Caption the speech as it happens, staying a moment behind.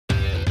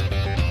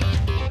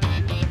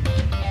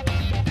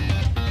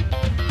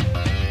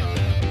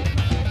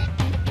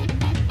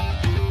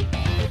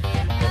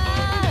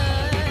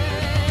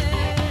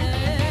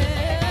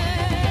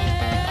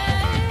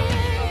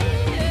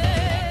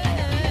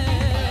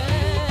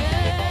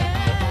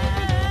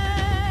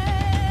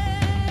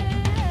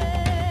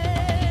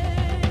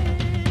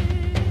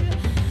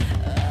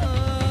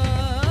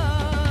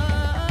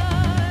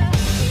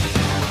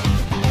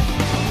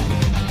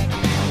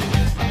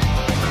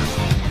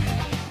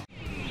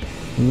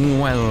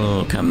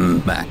Welcome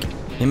back.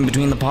 In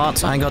between the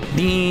parts, I got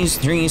these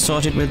three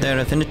sorted with their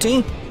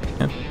affinity.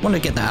 I want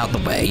to get that out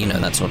of the way, you know,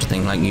 that sort of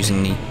thing, like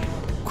using the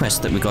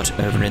quest that we got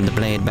over in the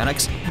Blade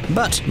Barracks.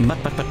 But,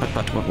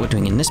 what we're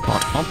doing in this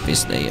part,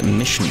 obviously,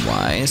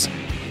 mission-wise,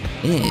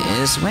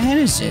 is... where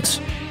is it?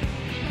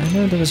 I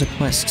know there was a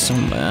quest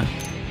somewhere.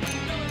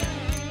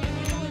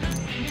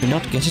 Did we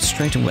not get it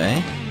straight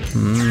away?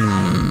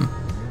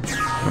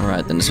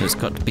 Alright then, so it's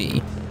got to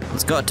be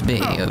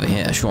over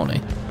here,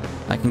 surely.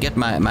 I can get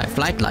my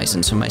flight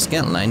license for my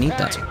skeleton. I need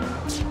that.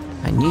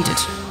 I need it.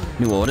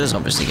 New orders,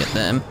 obviously get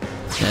them.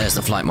 There's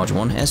the flight module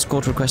one.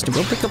 Escort requested.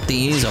 We'll pick up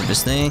these,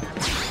 obviously.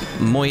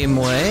 Moe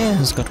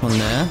has got one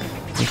there.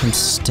 Here comes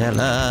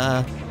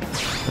Stella.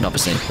 But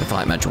obviously, the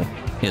flight module.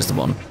 Here's the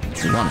one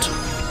we want.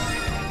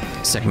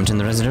 Segment in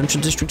the residential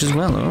district as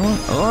well. Oh,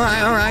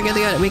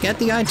 alright, we get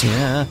the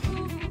idea.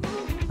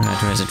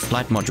 Right, where is it?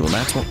 Flight module,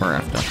 that's what we're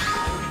after.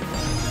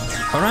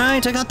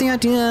 Alright, I got the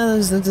idea.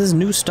 There's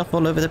new stuff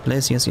all over the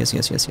place. Yes.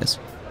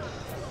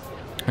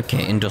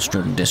 Okay,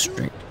 industrial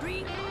district.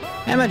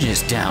 I imagine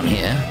it's down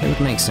here. It would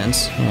make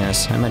sense.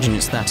 Yes, I imagine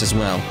it's that as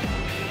well.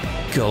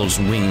 Gull's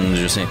wings,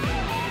 you see.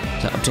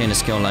 To obtain a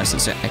skill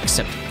license,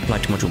 accept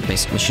flight module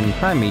basic mission,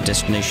 primary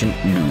destination,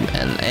 New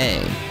LA.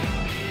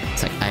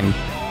 It's like, I'm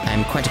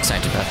quite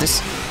excited about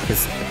this,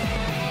 because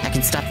I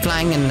can start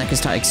flying and I can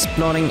start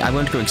exploring. I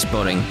won't go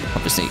exploring,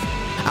 obviously.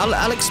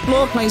 I'll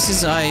explore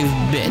places I've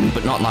been,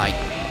 but not like...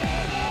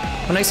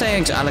 When I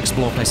say I'll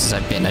explore places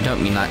I've been, I don't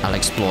mean like I'll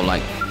explore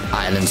like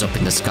islands up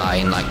in the sky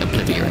and like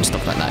Oblivion and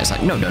stuff like that. It's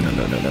like, no.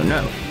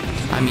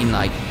 I mean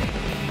like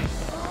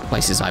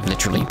places I've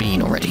literally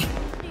been already,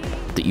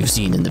 that you've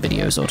seen in the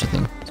video sort of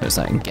thing. So it's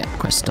like I can get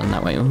quests done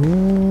that way.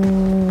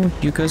 Ooh,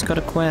 Yuko's got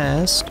a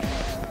quest.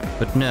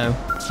 But no,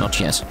 not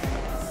yet.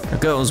 A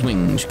girl's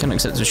wings. You can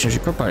accept the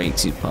social property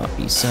exceed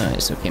party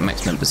size. Okay,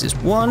 max members is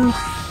 1.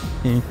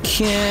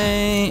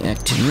 Okay,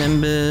 active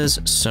members.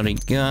 Sorry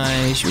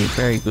guys, you were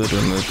very good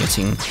when we were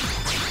getting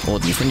all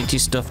the affinity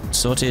stuff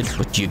sorted,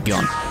 but you're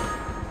gone.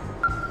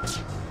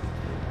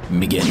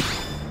 Begin.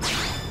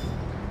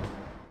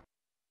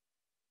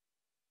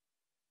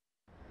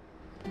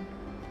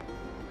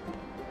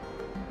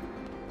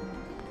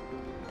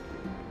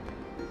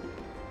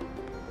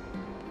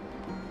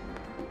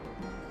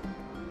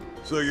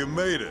 So you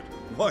made it.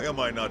 Why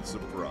am I not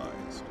surprised?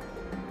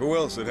 Who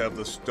else would have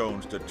the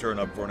stones to turn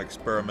up for an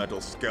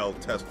experimental Skell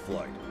test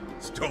flight?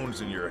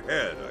 Stones in your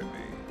head, I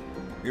mean.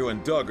 You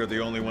and Doug are the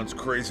only ones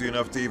crazy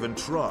enough to even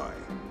try.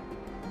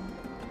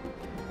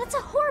 That's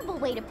a horrible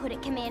way to put it,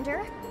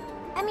 Commander.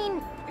 I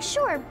mean,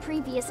 sure,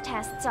 previous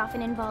tests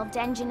often involved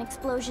engine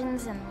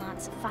explosions and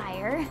lots of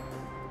fire.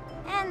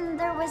 And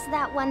there was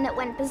that one that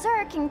went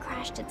berserk and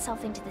crashed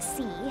itself into the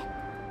sea.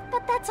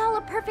 But that's all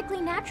a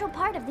perfectly natural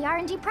part of the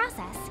R&D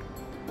process.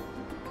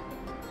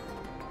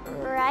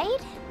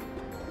 Right?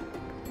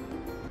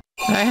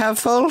 I have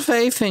full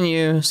faith in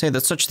you. Say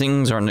that such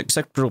things are an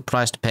acceptable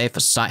price to pay for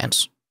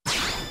science.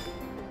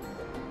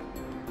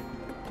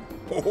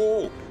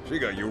 Oh, she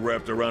got you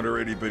wrapped around her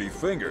itty-bitty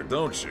finger,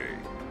 don't she?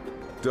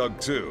 Doug,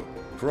 too.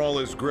 For all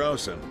his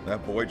grousing,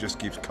 that boy just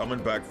keeps coming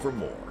back for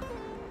more.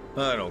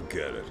 I don't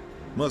get it.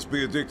 Must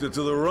be addicted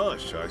to the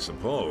rush, I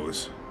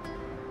suppose.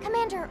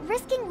 Commander,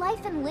 risking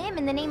life and limb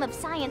in the name of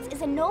science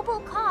is a noble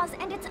cause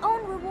and its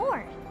own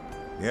reward.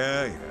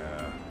 Yeah.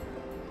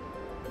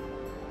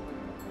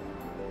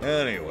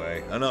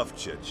 Anyway, enough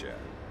chit-chat.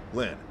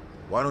 Lynn,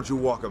 why don't you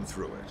walk him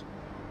through it?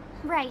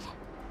 Right.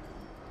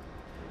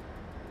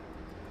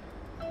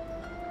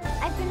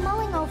 I've been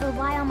mulling over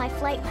why all my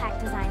flight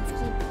pack designs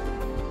keep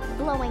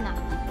blowing up.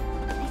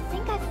 I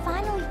think I've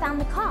finally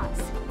found the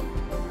cause.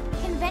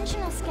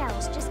 Conventional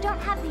skells just don't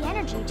have the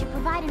energy to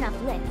provide enough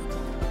lift.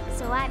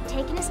 So I've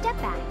taken a step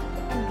back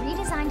and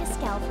redesigned a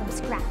skell from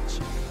scratch.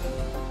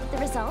 The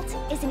result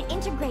is an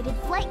integrated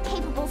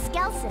flight-capable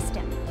skell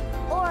system,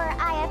 or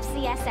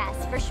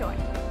IFCSS for short.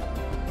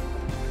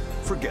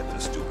 Forget the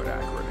stupid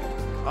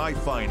acronym. I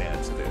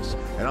financed this,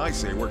 and I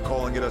say we're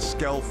calling it a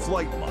Skell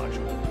Flight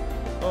Module.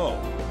 Oh,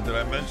 did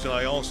I mention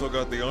I also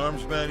got the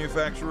arms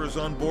manufacturers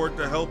on board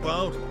to help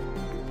out?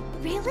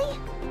 Really?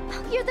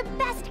 Oh, you're the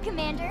best,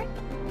 Commander.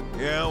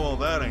 Yeah, well,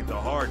 that ain't the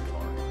hard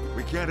part.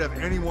 We can't have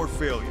any more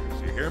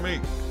failures, you hear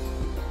me?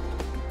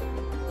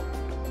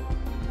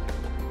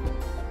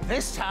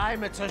 This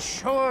time it's a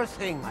sure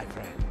thing, my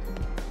friend.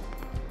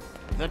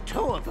 The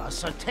two of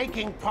us are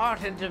taking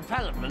part in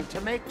development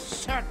to make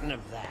certain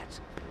of that.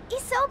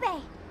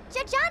 Isobe!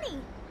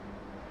 Jajani!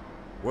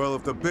 Well,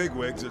 if the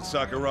bigwigs at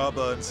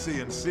Sakuraba and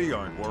CNC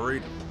aren't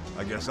worried,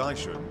 I guess I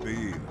shouldn't be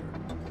either.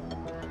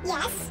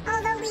 Yes,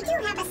 although we do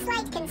have a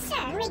slight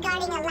concern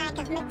regarding a lack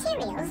of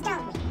materials,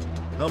 don't we?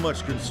 How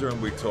much concern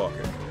we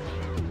talking?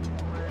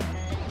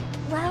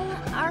 Well,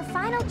 our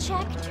final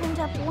check turned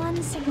up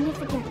one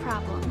significant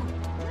problem.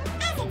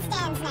 As it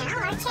stands now,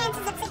 our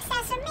chances of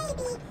success are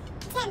maybe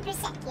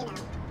 10%, you know.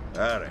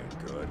 That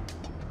ain't good.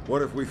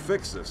 What if we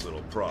fix this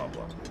little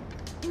problem?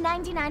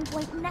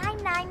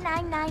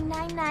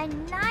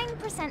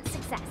 99.9999999%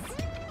 success.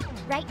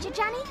 Right,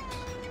 Jajani?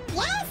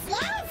 Yes!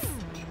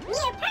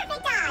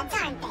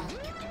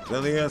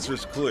 then the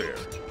answer's clear.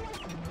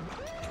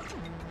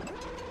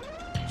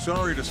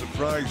 Sorry to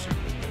surprise you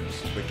with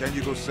this, but can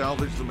you go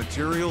salvage the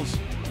materials?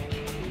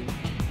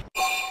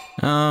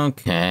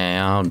 Okay,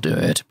 I'll do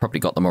it. Probably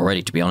got them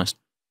already, to be honest.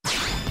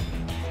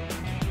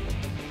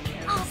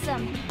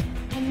 Awesome.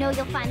 I know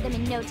you'll find them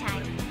in no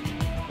time.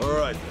 All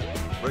right, then.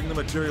 Bring the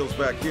materials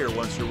back here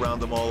once you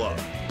round them all up.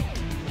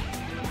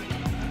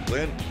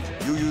 Lynn,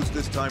 you use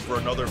this time for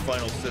another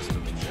final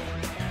systems check.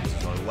 This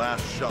is our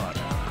last shot.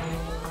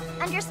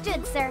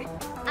 Understood, sir.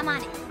 I'm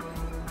on it.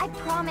 I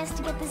promise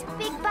to get this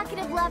big bucket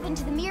of love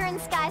into the Miran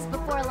skies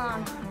before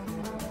long.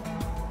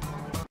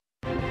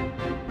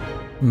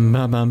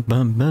 Bum, bum,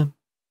 bum.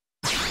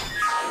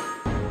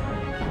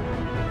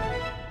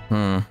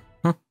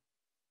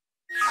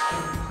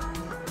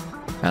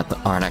 At the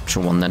art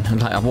actual one then.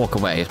 Like I walk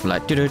away, it's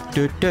like do do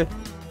do do.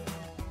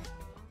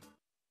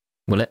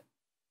 Will it?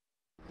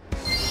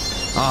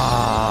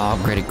 Ah,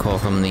 upgraded core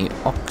from the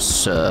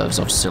Oxerves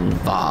of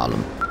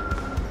Sylvalum.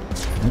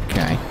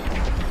 Okay.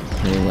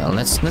 Very well.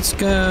 Let's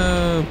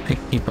go pick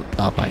people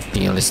up. I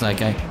feel it's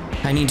like I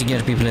need to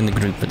get people in the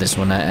group for this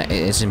one.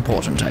 It's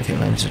important. I feel.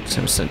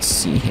 So let's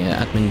see here.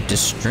 Admin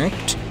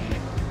district.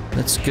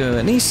 Let's go.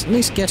 At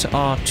least get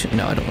our.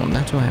 No, I don't want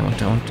that. I want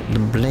the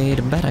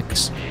Blade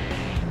Barracks.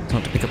 I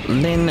want to pick up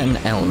Lynn and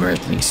Elma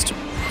at least.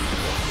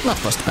 Not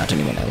fussed about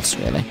anyone else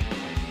really.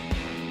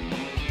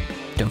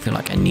 Don't feel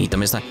like I need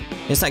them. It's that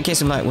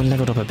case of like we're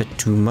leveled up a bit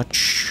too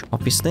much,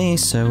 obviously.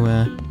 So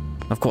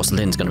of course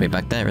Lynn's gonna be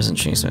back there, isn't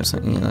she? So it's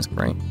like, yeah, that's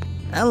great.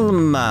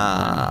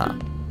 Elma.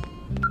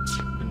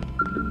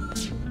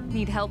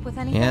 Need help with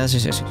anything? Yes.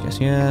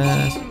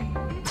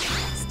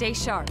 Stay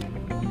sharp.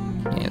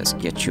 Yeah, let's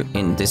get you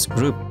in this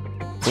group.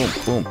 Boom,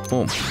 boom,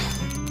 boom.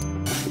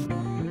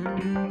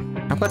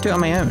 I've got to do it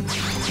on my own.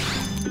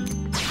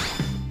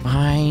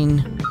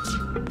 Fine.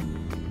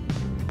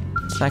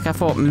 Like, I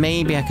thought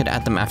maybe I could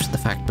add them after the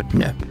fact, but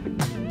no.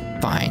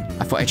 Fine.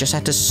 I thought I just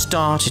had to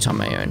start it on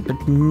my own,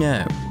 but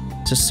no.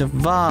 So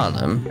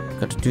Sylvalum,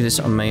 got to do this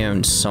on my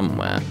own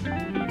somewhere.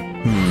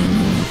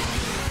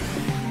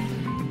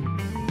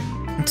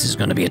 This is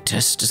gonna be a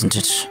test, isn't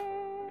it?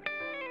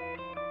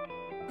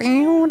 Get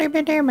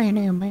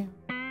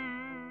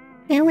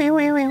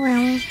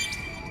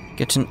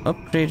an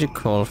upgraded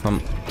call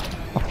from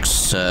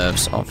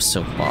Oxerves of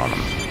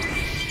Sylvalum.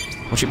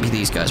 Or should it be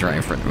these guys right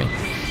in front of me?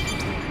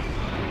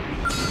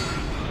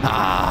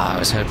 Ah, I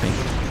was hoping.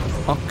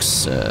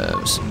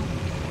 Oxerves.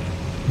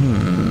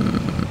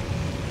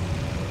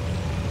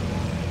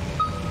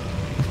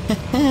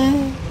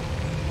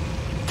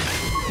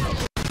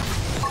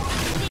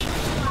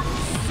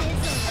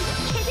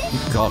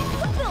 God.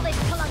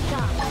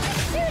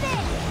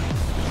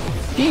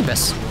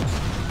 Jeebus.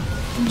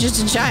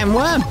 Just a giant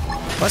worm.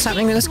 What's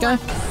happening with this guy?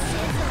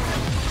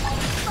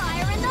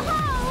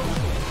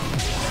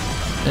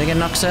 Did I get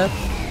an Oxerve?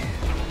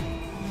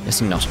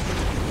 Guessing not.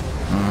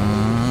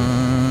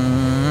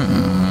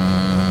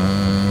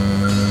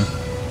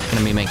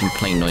 Gonna be making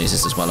plane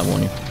noises as well, I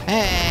warn you.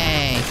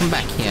 Hey, come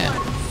back here.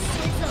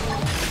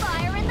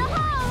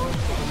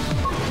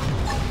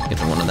 Get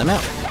one of them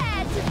out.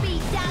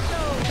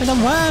 Get a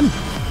worm.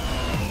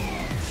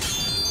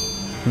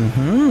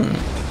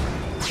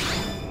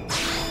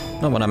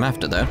 Not what I'm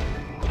after though.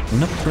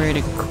 An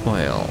upgraded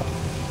coil.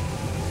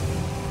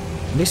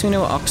 At least we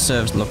know what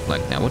Oxerves look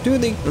like now. We'll do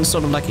the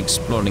sort of like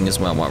exploring as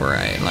well while we're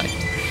at it, like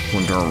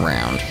wander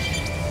around.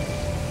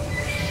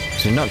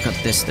 So we've not got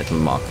this little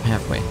mark,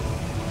 have we?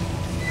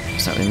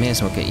 So we may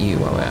as well get you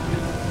while we're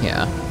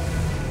here.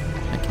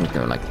 I can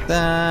go like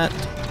that.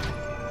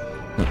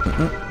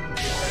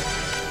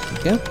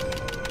 There we go.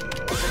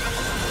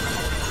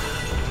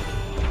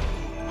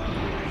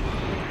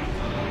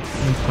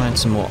 Find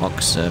some more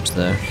Oxerves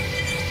though.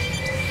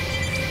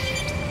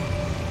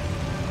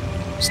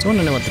 Still want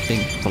to know what the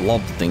big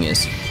blob thing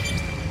is.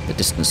 The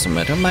distance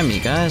somewhere. Don't mind me,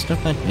 guys.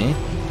 Don't mind me.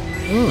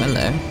 Ooh,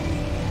 hello.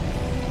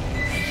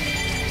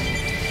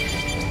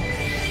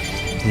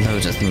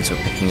 Loads of things we're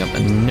picking up,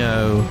 and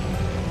no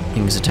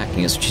things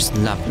attacking us, which is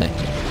lovely.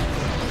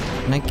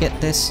 Can I get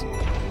this?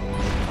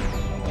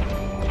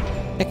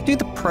 I can do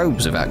the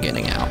probes without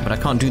getting out, but I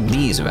can't do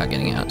these without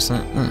getting out. So,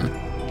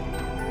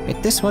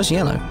 Wait, this was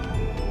yellow.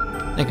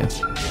 There you go.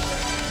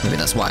 Maybe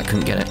that's why I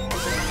couldn't get it.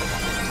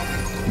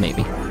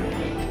 Maybe.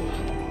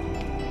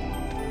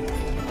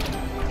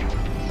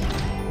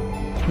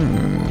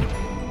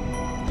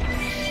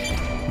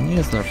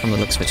 Yeah, from the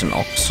looks of it, an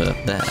Oxerve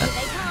there.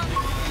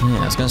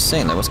 Yeah, I was gonna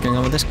say, though, what's going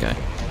on with this guy?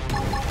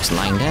 He's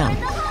lying down.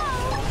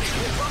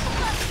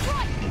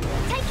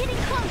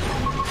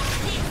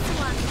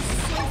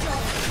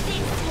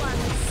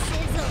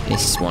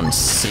 This one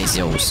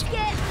sizzles.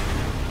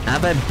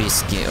 Have a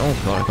biscuit. Oh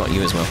god, I got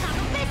you as well.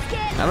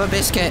 Have a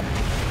biscuit.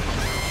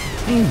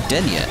 Are you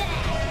dead yet?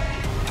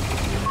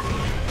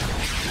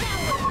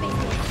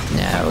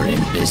 Now we're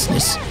in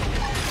business.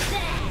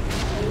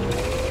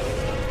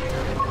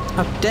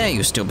 How dare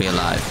you still be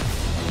alive?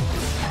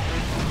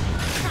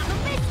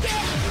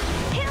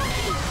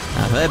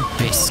 Have a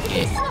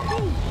biscuit.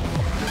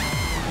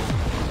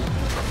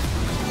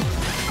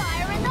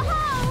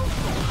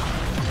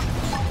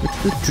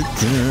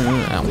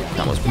 Ow,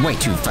 that was way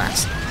too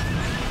fast.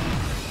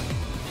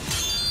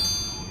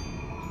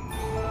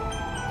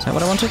 Is that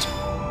what I wanted?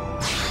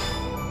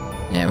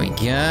 There we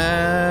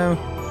go.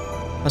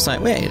 I was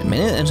like, wait a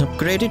minute, an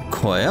upgraded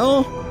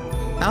coil?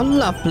 How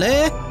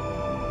lovely!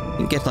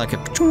 You get like a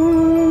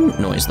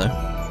noise though.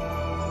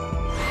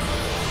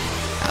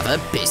 Have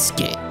a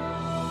biscuit.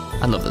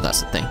 I love that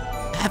that's the thing.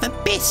 Have a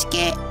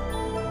biscuit.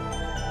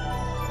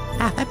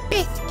 Have a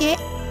biscuit.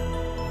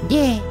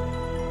 Yeah.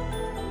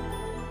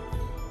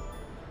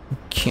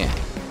 Okay.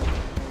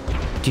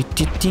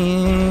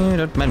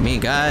 Don't mind me,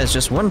 guys.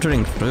 Just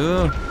wandering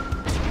through.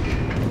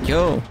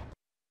 Yo.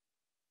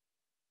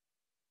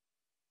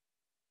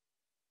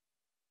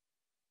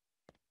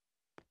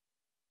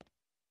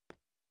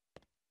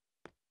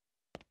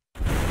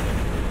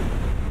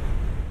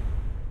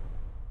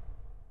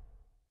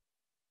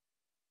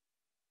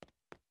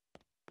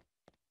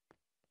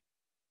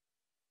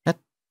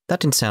 That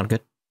didn't sound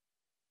good.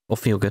 Or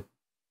feel good.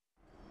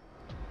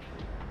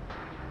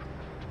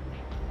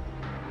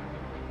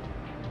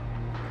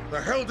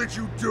 The hell did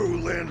you do,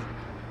 Lynn?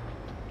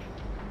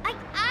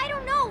 I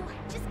don't know.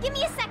 Just give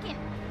me a second.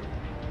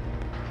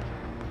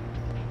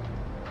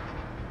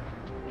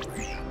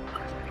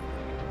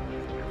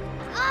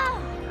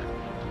 Oh!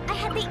 I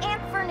had the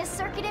amp furnace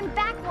circuit in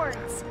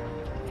backwards.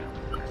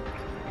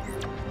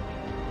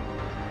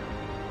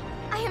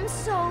 I am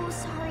so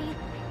sorry.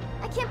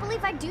 I can't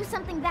believe I'd do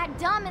something that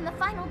dumb in the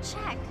final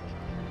check.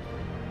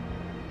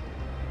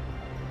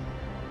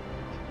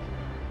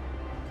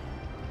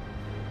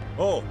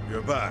 Oh,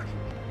 you're back.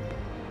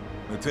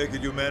 I take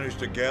it you managed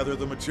to gather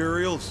the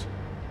materials?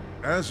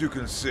 As you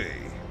can see,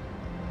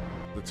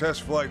 the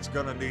test flight's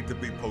gonna need to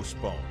be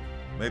postponed.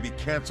 Maybe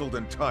canceled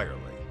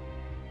entirely.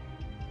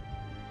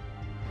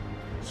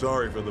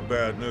 Sorry for the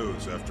bad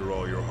news after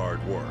all your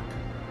hard work.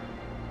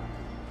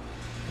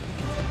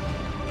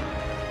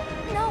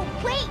 No,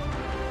 wait!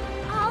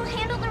 I'll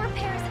handle the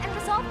repairs and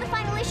resolve the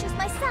final issues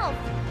myself.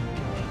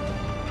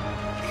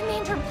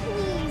 Commander,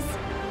 please.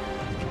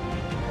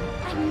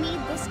 I need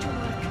this to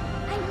work.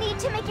 I need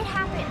to make it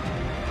happen.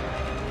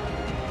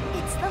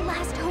 It's the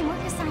last homework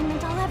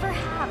assignment I'll ever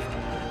have.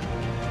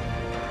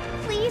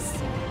 Please,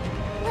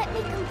 let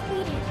me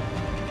complete it.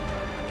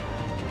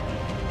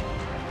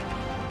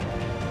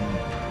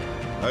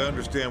 I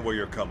understand where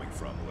you're coming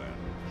from, Lynn,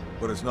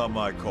 but it's not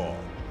my call.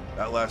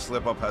 That last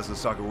slip-up has the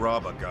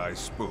Sakuraba guys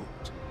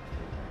spooked.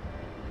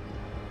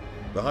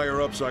 The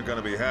higher-ups aren't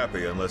gonna be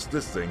happy unless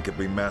this thing can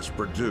be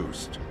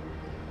mass-produced.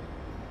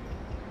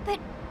 But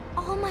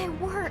all my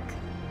work...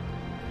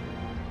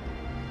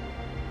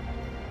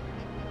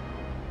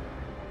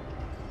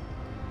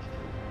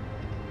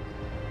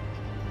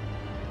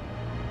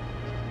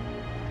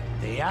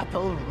 The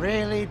apple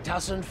really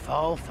doesn't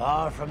fall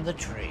far from the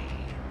tree.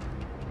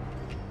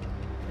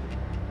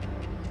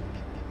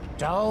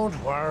 Don't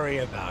worry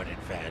about it,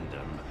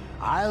 fandom.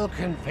 I'll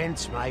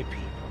convince my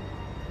people.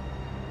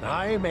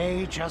 I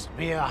may just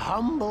be a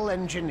humble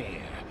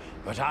engineer,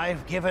 but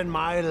I've given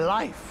my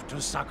life to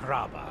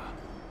Sakuraba.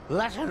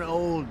 Let an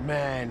old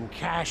man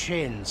cash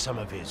in some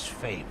of his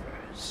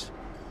favors.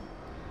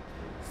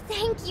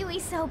 Thank you,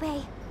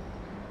 Isobe.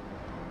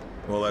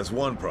 Well, that's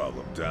one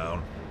problem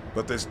down,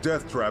 but this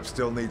death trap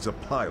still needs a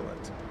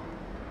pilot.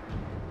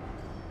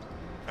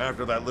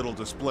 After that little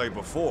display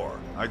before,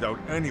 I doubt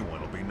anyone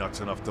will be nuts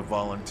enough to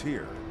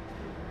volunteer.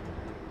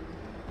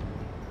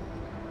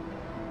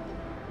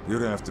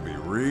 You'd have to be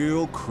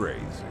real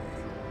crazy.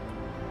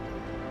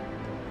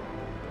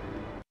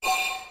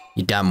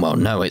 You damn well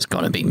know it's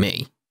gonna be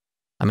me.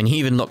 I mean, he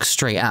even looks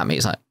straight at me.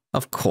 He's like,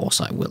 of course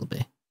I will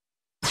be.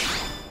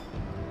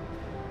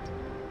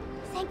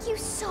 Thank you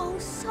so,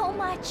 so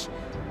much.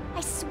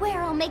 I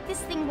swear I'll make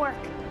this thing work.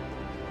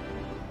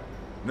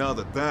 Now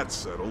that that's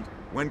settled,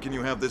 when can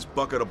you have this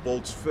bucket of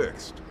bolts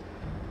fixed?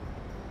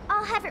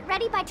 I'll have it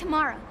ready by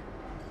tomorrow.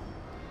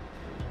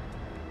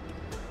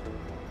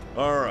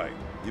 All right,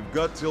 you've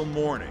got till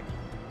morning.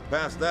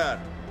 Past that,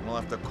 we'll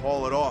have to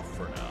call it off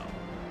for now.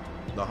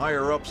 The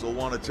higher-ups will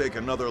want to take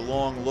another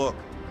long look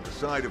and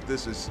decide if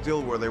this is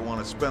still where they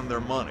want to spend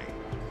their money.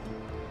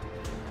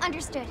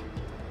 Understood.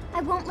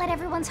 I won't let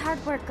everyone's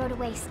hard work go to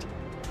waste.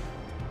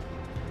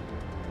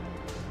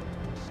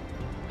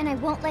 And I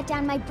won't let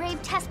down my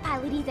brave test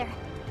pilot either.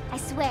 I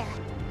swear.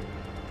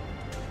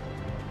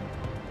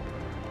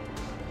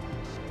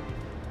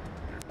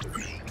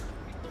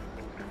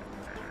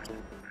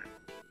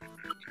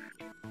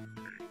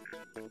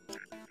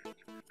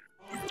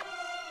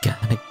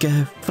 Gotta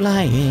go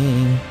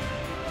flying.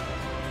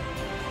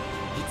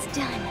 It's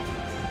done.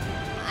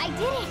 I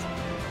did it!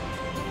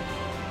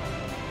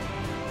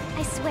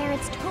 I swear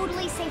it's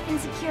totally safe and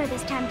secure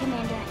this time,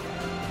 Commander.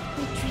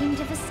 We dreamed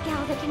of a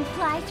scow that can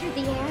fly through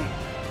the air,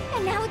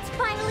 and now it's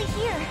finally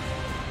here.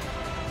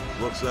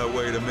 Looks that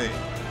way to me.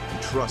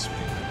 And trust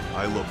me,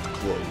 I looked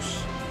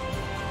close.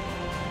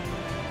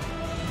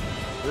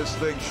 This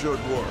thing should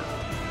work.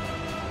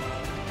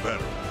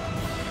 Better.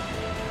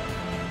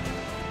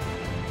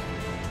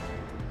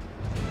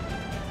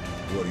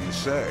 What do you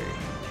say?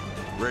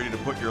 Ready to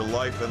put your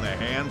life in the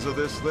hands of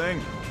this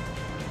thing?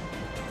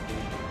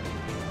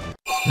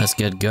 Let's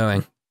get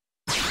going.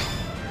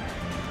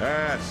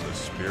 That's the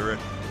spirit.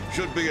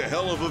 Should be a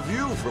hell of a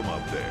view from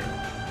up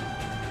there.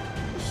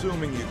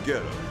 Assuming you get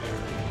up there.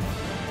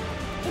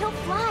 It'll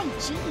fly,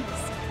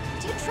 jeez.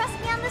 Do you trust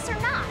me on this or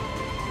not?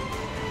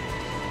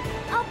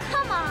 Oh,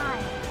 come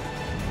on!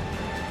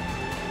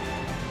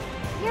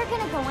 You're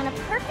gonna go on a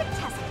perfect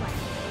test flight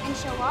and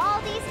show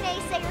all these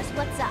naysayers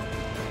what's up.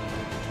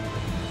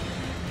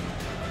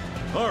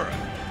 Alright,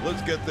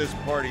 let's get this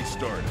party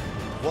started.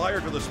 Fly her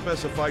to the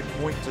specified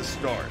point to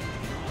start.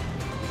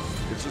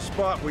 It's a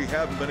spot we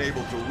haven't been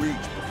able to reach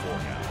before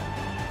now.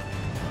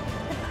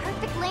 The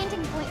perfect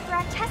landing point for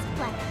our test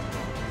flight.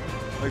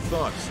 I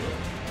thought so.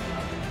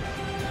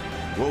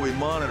 We'll be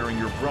monitoring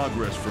your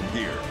progress from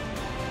here.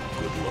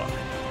 Good luck.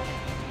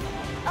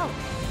 Oh,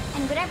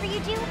 and whatever you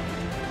do,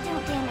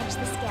 don't damage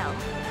the skill.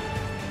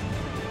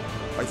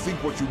 I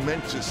think what you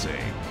meant to say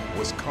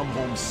was come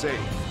home safe.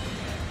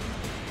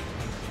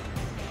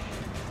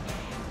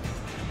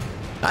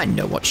 I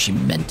know what she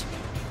meant.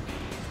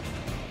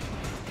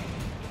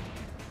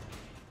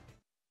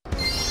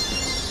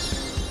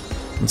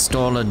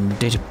 Install a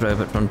data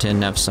probe at Frontier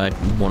Nav Site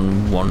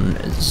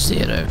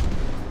 110.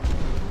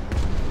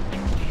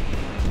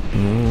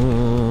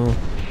 Ooh.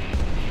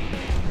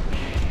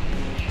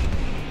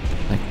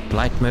 Like,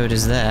 flight mode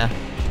is there.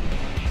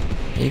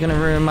 You're gonna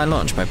ruin my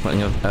launch by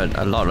putting a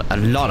lorry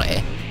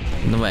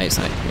in the way. It's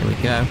like, here we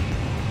go.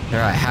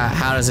 Alright,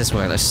 how does this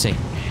work? Let's see.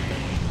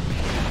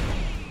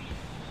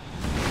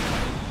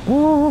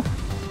 Ooh.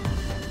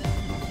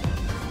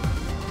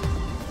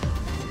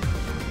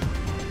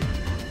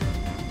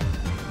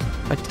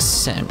 Like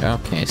descent.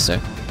 Okay, so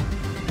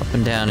up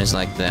and down is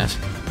like that.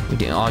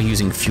 We are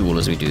using fuel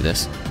as we do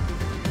this.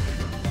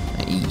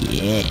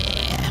 Yeah.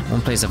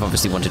 One place I've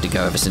obviously wanted to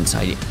go ever since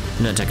I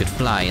learned I could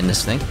fly in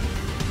this thing.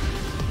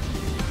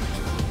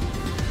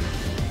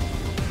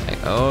 Like,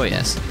 oh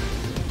yes.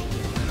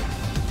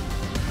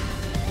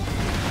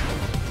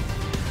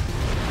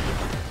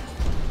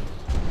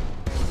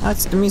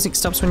 That's the music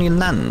stops when you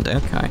land.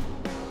 Okay.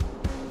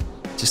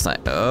 Just like,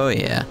 oh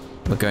yeah.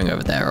 We're going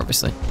over there,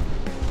 obviously.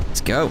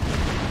 Let's go.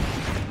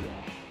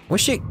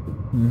 Wish it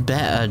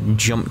better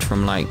jumped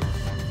from, like,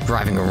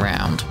 driving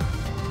around.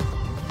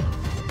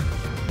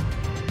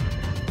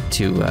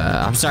 To,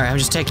 I'm sorry, I'm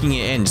just taking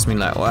it in, just being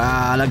like,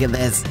 wow, look at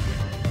this.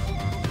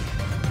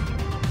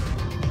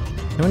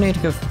 Do I need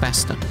to go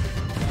faster?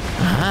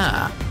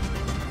 Aha!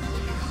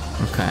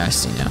 Okay, I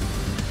see now.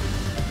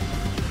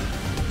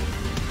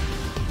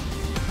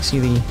 See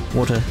the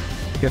water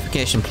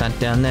purification plant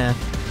down there.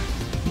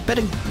 You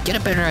better get a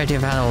better idea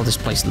of how all this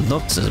place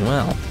looks as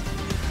well.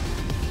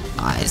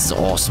 Ah, it's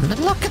awesome.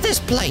 Look at this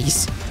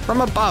place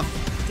from above.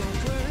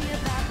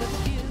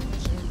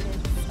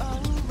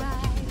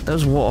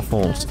 Those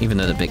waterfalls, even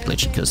though they're a bit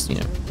glitchy because, you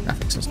know,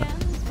 graphics and stuff.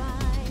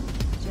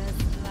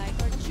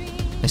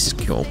 This is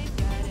cool.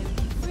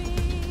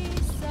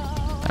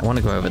 I want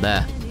to go over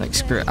there. Like,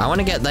 screw it. I want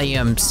to get the,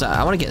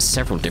 I want to get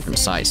several different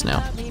sites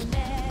now.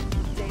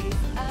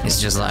 It's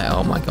just like,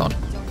 oh my god.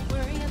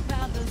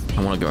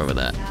 I want to go over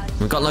there.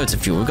 We've got loads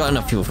of fuel. We've got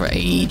enough fuel for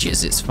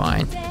ages. It's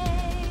fine.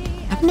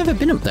 I've never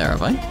been up there,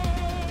 have I?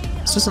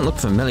 This doesn't look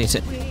familiar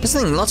to... This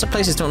thing, lots of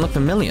places don't look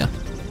familiar.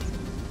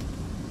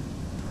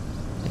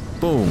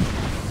 Like, boom.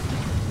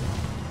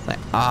 Like,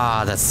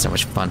 ah, that's so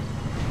much fun.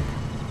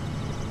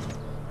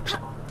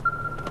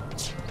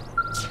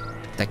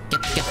 Like,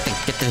 get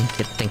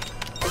the thing.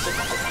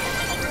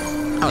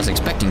 I was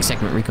expecting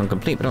segment recon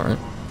complete, but alright.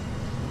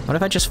 What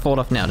if I just fall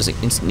off now? Does it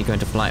instantly go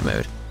into flight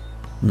mode?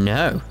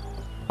 No.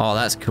 Oh,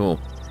 that's cool.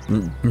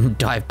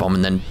 Dive bomb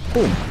and then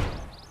boom.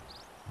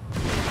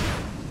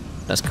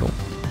 That's cool.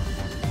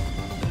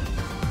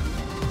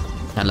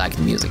 I like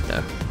the music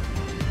though.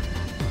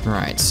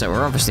 Right, so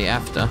we're obviously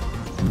after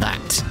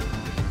that.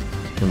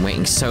 Been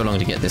waiting so long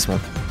to get this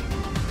one.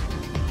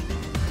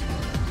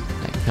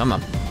 Okay, come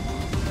on.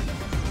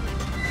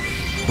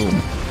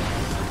 Boom.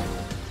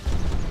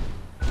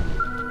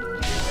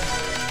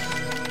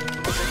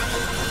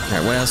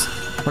 Alright, what else?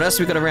 What else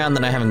have we got around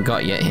that I haven't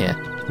got yet here?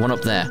 One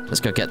up there. Let's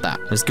go get that.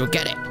 Let's go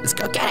get it. Let's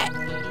go get it.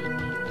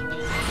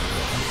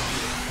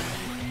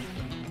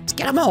 Let's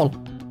get them all.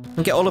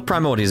 And get all the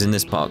primordials in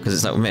this part, because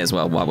it's like we may as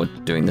well while we're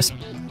doing this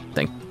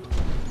thing.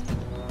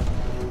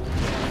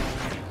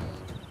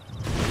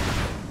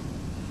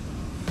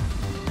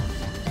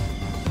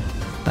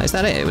 Is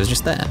that it? It was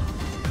just there.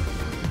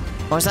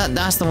 Or is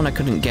that's the one I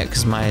couldn't get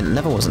because my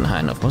level wasn't high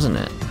enough, wasn't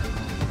it?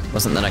 It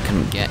wasn't that I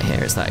couldn't get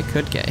here, it's that I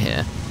could get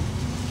here.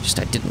 Just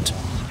I didn't.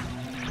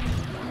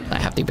 I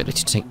have the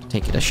ability to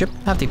take it. I should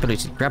have the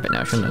ability to grab it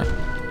now, shouldn't I?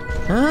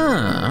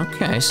 Ah,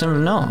 okay, so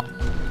I'm not.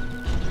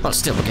 But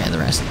still, we're getting the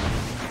rest.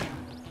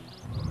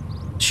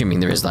 Assuming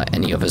there is like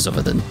any others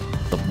other than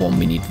the one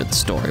we need for the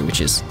story,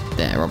 which is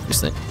there,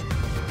 obviously.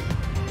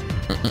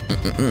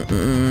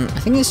 I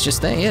think it's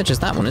just there, yeah,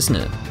 just that one, isn't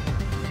it?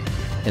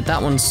 Yeah,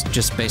 that one's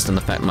just based on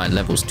the fact my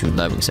level's too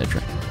low,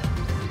 etc.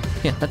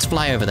 Yeah, let's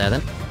fly over there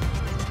then.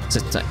 So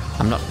it's like,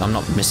 I'm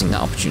not missing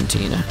that opportunity,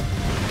 you know.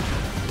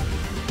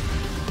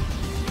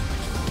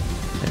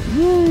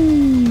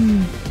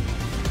 Woo!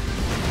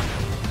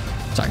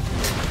 Sorry,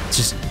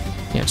 just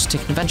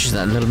taking advantage of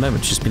that little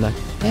moment. Just be like,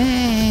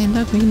 hey,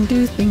 look, we can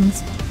do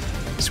things.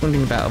 Just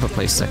wondering about other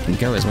places I can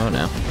go as well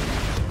now.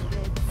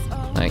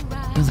 Like,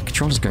 oh, the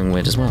controller's going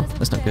weird as well.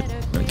 That's not good.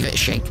 Let me give it a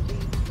shake.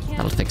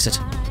 That'll fix it.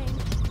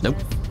 Nope.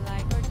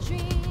 I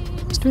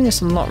was doing this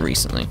a lot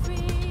recently.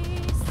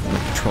 The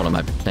controller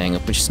might be playing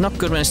up, which is not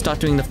good when I start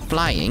doing the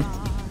flying.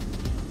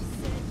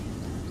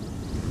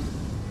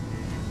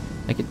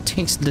 Like, it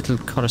takes little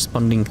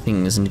corresponding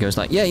things and goes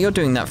like, yeah, you're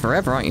doing that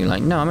forever, aren't you?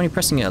 Like, no, I'm only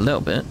pressing it a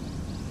little bit.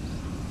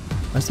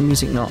 Why's the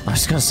music not? I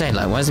was gonna say,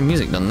 like, why's the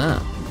music done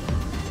that?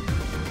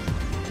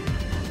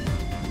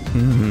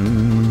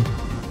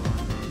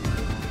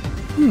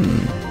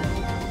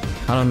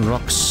 Howland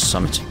Rock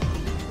Summit.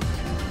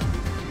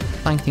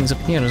 Flying things up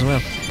here as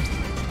well.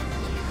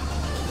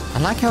 I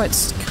like how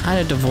it's kind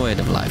of devoid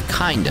of life.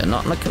 Kinda,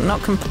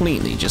 not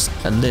completely, just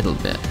a little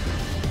bit.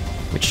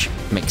 Which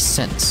makes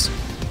sense.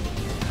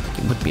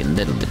 It would be a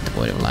little bit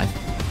devoid of life.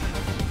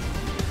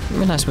 I didn't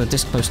realize we're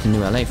this close to New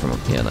LA from up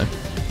here, though.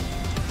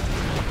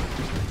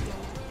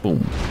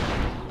 Boom.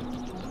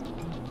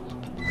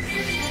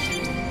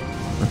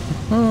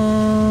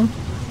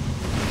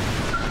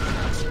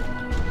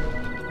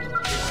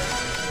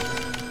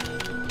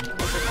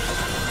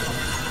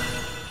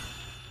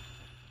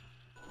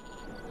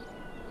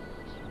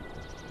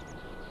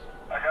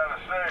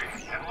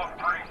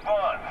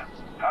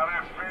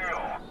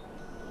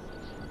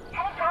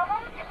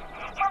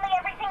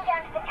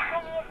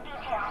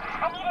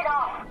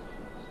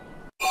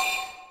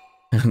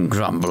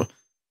 Grumble.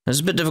 It's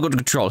a bit difficult to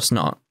control. It's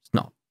not.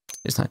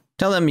 It's not.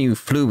 Tell them you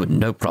flew with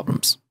no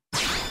problems. I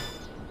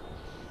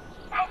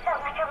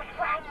felt like I was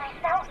flying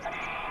myself,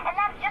 and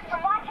that's just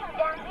from watching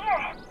down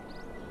here.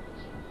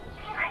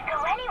 You could go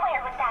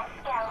anywhere with that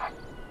skill.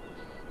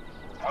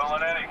 Well,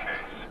 in any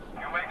case,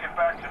 you make it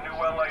back to New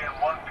LA in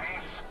one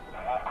piece,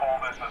 and we'll call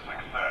this a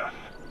success.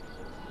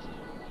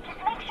 Just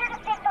make sure to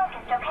stay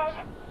focused, okay?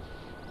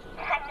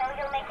 I know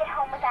you'll make it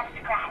home without a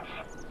scratch.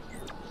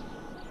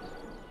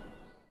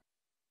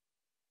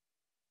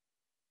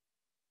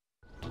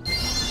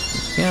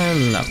 Yeah,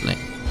 lovely.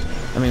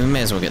 I mean, we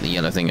may as well get the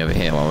yellow thing over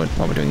here while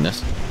we're doing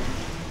this.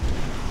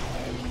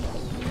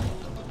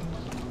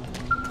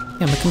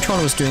 Yeah, my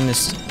controller was doing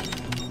this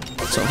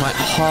sort of like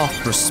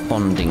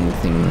half-responding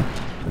thing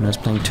when I was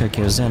playing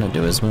Tokyo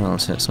Xenoblade as well,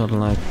 so it's sort of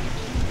like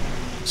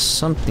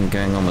something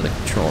going on with the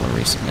controller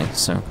recently,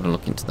 so I've got to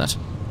look into that.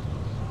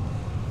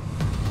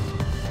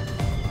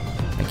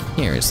 Like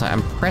here, it's like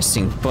I'm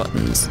pressing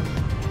buttons.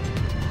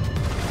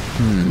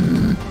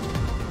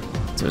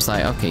 So it's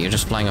like, okay, you're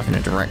just flying off in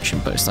a direction,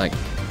 but it's like,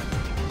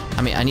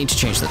 I mean, I need to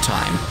change the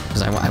time,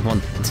 because I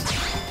want...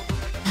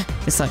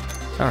 It's like,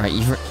 alright,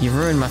 you've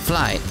ruined my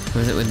flight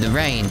with the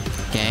rain,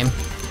 game.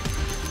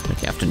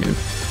 Okay, afternoon.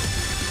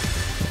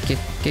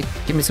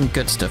 Give me some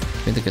good stuff.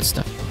 Give me the good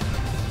stuff.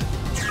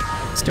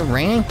 Still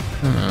raining?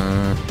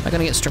 Am I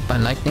gonna get struck by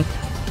lightning?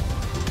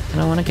 I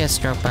don't want to get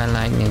struck by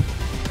lightning.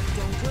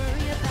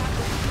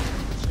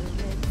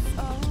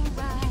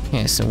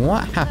 Okay, so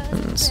what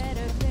happens?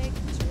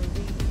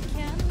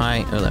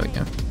 Oh, there we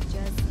go.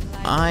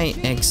 I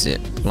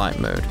exit flight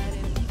mode.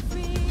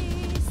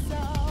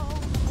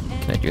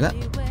 Can I do that?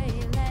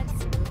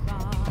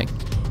 Like,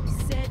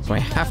 so I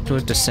have to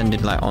have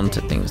descended like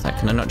onto things. Like,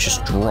 can I not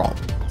just drop?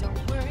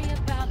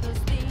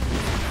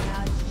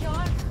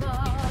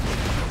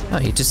 Oh,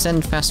 you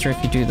descend faster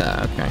if you do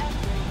that. Okay.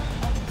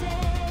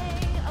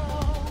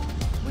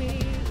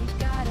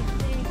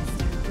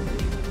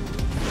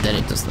 Then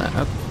it does that.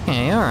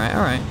 Okay,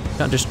 alright.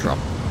 Can't just drop.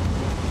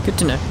 Good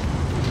to know.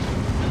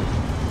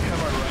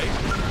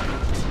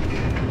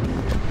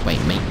 Wait,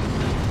 mate.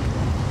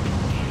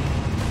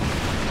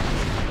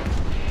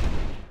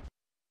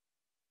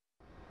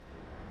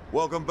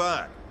 Welcome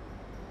back.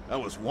 That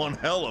was one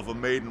hell of a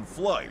maiden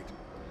flight.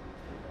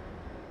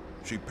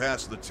 She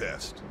passed the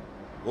test.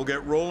 We'll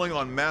get rolling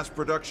on mass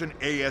production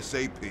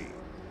ASAP.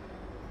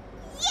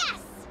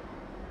 Yes!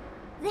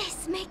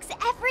 This makes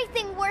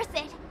everything worth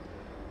it.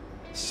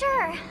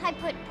 Sure, I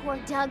put poor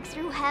Doug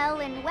through hell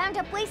and wound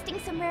up wasting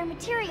some rare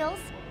materials.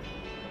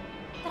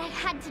 But I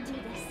had to do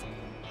this.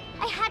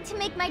 I had to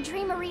make my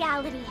dream a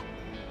reality.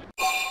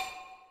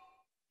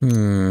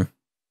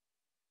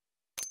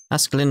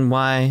 Ask Lynn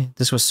why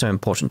this was so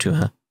important to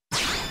her.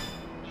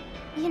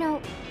 You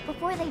know,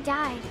 before they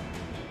died,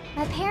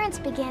 my parents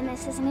began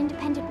this as an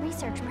independent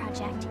research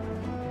project.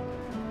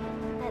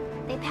 But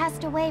they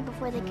passed away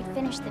before they could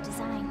finish the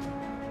design.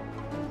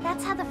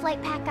 That's how the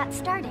flight pack got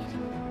started.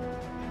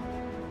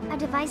 A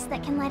device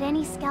that can let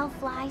any Skell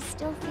fly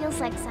still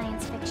feels like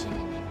science fiction.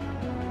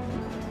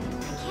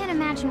 I can't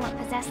imagine what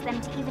possessed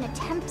them to even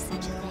attempt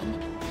such a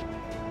thing.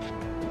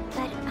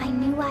 But I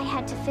knew I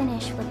had to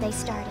finish what they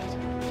started.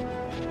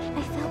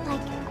 I felt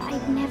like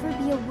I'd never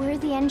be a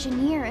worthy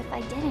engineer if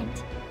I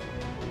didn't.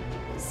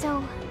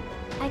 So,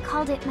 I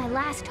called it my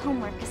last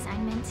homework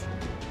assignment.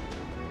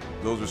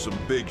 Those are some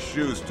big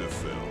shoes to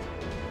fill.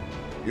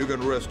 You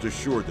can rest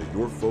assured that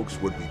your folks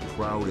would be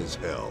proud as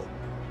hell.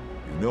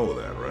 You know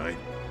that, right?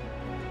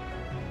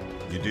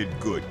 You did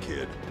good,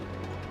 kid.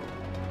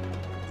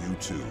 You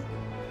too.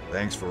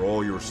 Thanks for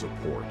all your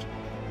support.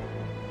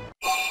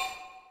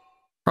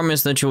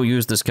 Promise that you'll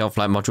use the Scale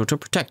Flight module to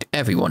protect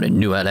everyone in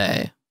New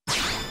LA.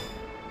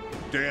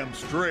 Damn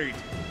straight.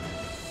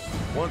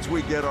 Once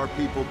we get our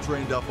people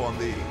trained up on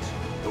these,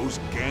 those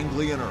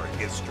Ganglion are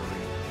history.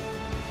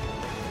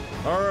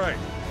 All right,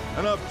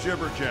 enough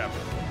jibber-jabber.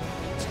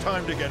 It's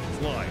time to get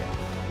flying.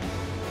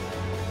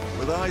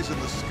 With eyes in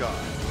the sky,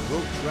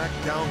 we'll track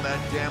down that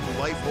damn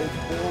lifehold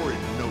core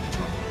in no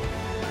time.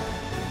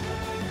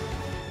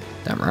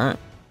 Damn right.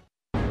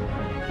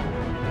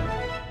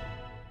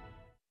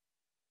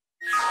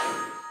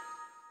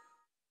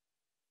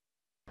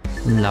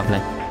 Lovely.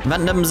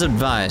 Vandom's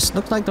advice.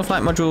 Looks like the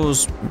flight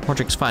module's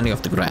project's finally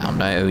off the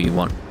ground. I owe you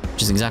one.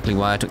 Which is exactly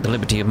why I took the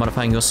liberty of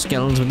modifying your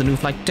skills with the new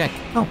flight tech.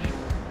 Oh.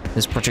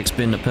 This project's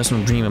been a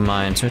personal dream of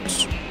mine, so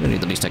it's really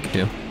the least I could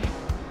do.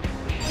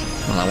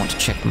 Well, I want to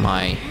check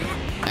my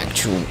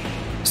actual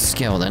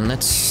skill then.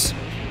 Let's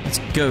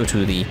go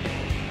to the...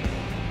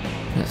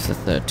 That's the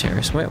third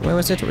terrace. Where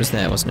was it? It was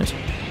there, wasn't it?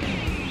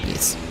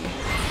 Yes.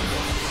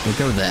 We'll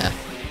go there.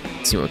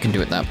 See what we can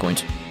do at that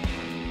point.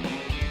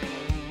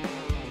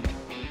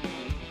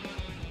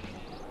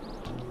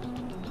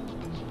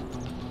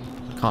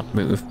 Can't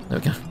move. There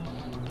we go.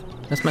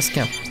 That's my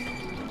skill.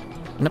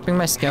 I'm not bring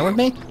my skill with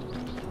me?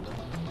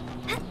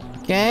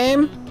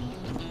 Game?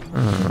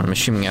 I'm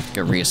assuming I have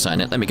to go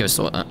reassign it. Let me go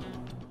sort that.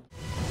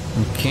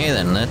 Okay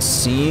then, let's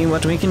see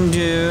what we can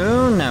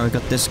do. Now we've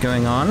got this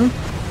going on.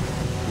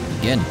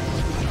 Again.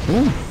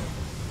 Ooh.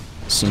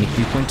 Scenic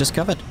viewpoint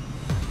discovered.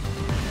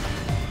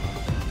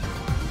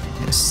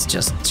 This is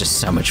just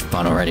so much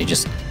fun already.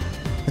 Just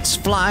let's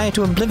fly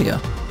to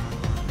Oblivia.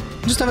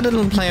 Just have a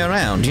little play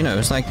around, you know,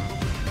 it's like,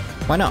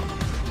 why not?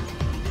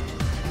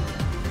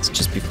 Let's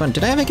just be fun.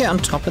 Did I ever get on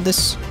top of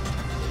this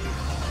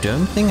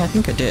dome thing? I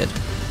think I did.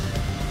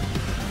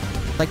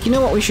 Like, you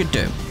know what we should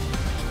do?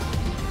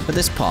 For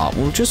this part,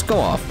 we'll just go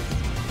off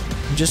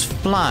and just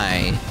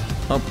fly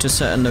up to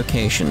certain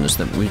locations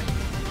that we've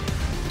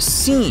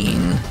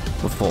seen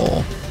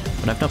before,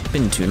 but I've not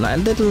been to. Like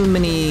a little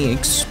mini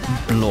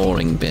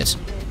exploring bit.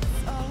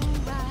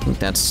 I think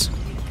that's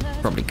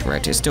probably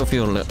correct. I still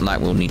feel like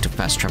we'll need to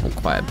fast travel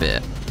quite a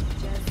bit.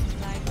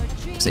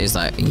 So it's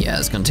like, yeah,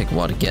 it's gonna take a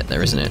while to get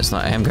there, isn't it? It's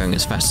like, I am going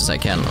as fast as I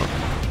can, look.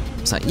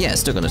 It's like, yeah,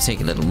 it's still gonna take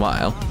a little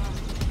while.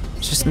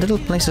 It's just little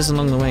places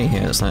along the way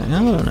here. It's like,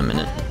 hold on a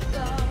minute.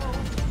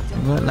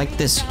 Like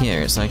this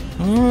here, it's like,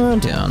 oh,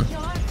 down.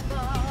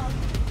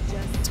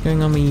 What's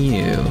going on with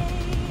you?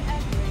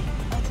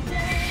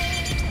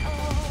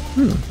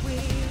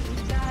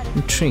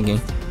 Intriguing.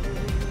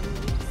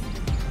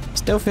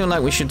 Still feel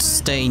like we should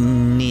stay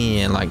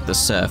near, like, the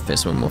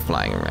surface when we're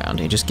flying around.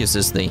 It just gives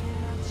us the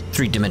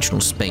three-dimensional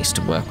space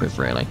to work with,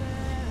 really.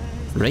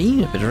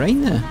 Rain? A bit of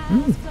rain there.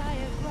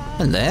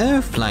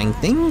 Hello, flying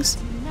things.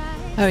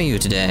 How are you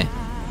today?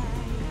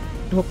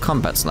 What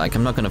combat's like?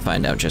 I'm not going to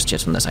find out just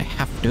yet unless I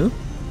have to.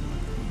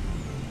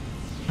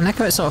 I like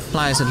how it sort of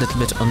flies a little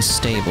bit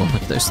unstable.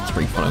 Look at those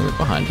three following it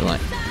behind her,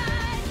 like.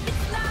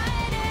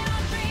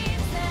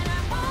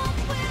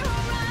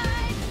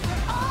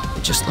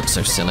 It just looks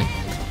so silly.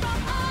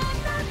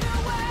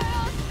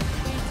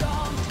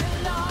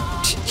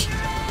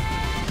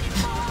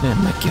 Oh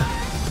my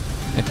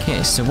god.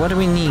 Okay, so what do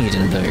we need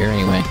in there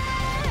anyway?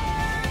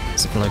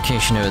 There's a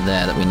location over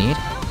there that we need.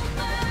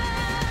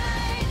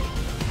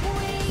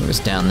 It was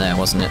down there,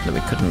 wasn't it, that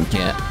we couldn't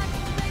get?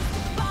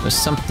 There was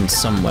something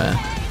somewhere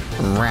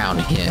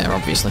around here,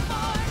 obviously.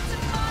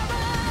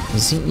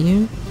 Is it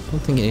you? I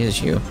don't think it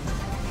is you.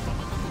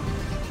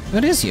 Oh,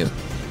 it is you.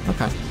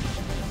 Okay.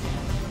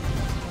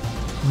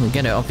 We'll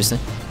get it, obviously.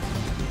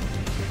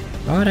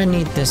 Why would I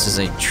need this as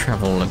a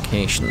travel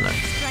location, though?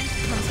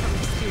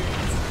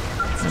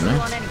 I don't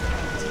know.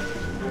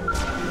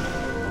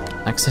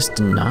 Access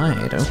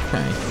denied,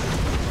 okay.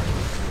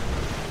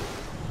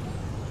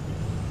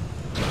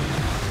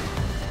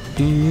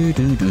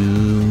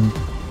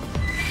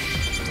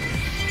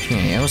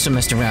 Okay, I also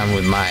messed around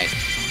with my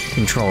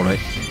controller.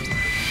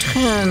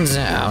 Turns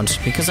out,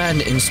 because I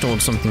had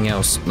installed something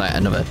else, like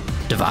another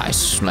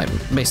device, like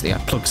basically I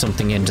plugged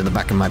something into the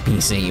back of my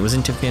PC, it was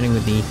interfering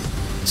with the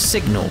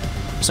signal.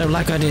 So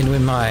like I did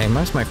with my,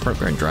 where's my throat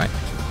going dry?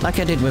 Like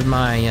I did with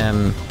my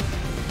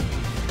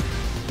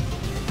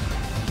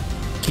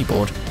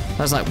keyboard.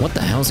 I was like, what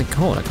the hell is it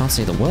called? I can't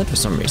say the word for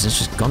some reason, it's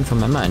just gone from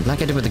my mind.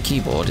 Like I did with the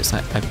keyboard, it's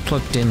like I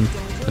plugged in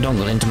the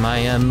dongle into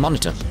my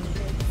monitor.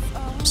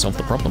 Solved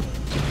the problem.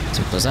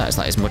 Simple as that. It's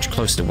like it's much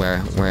closer to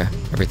where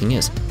everything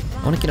is.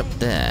 I want to get up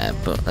there,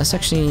 but let's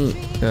actually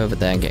go over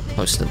there and get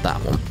close to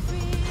that one.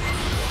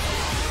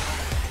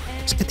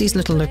 Let's get these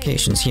little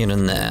locations here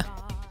and there.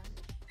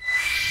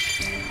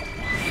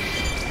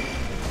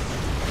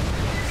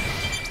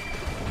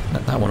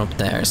 Let that one up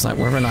there. It's like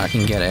whether or not I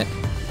can get it,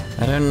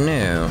 I don't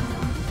know.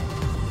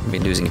 I'll be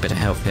losing a bit of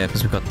health here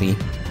because we've got the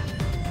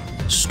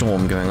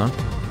storm going on.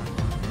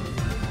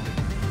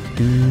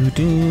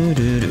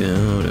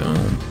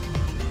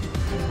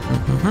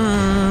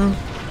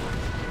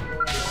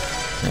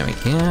 There we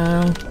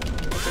go.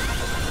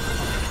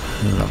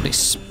 Lovely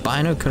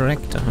spino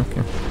corrector.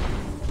 Okay.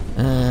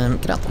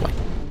 Get out the way.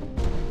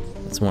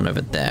 There's one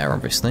over there,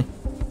 obviously.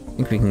 I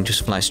think we can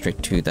just fly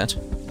straight to that.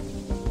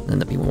 And then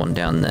there'll be one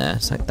down there.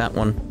 It's like that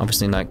one,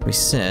 obviously, like we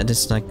said,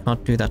 it's like I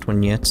can't do that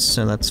one yet,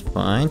 so that's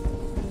fine.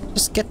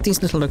 Just get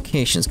these little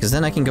locations, because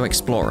then I can go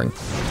exploring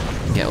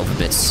and get all the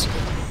bits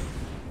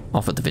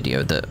off of the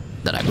video that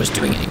I was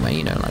doing anyway,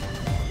 you know, like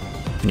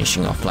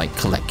finishing off, like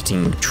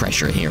collecting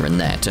treasure here and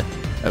there to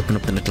open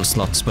up the little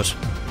slots, but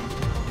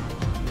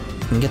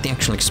I can get the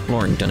actual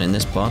exploring done in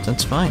this part,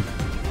 that's fine.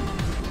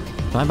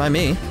 Fine by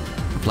me.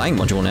 I'm flying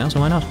module now, so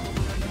why not?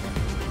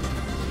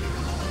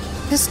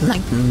 This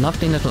like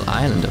lovely little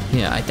island up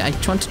here. I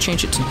tried to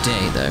change it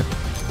today though.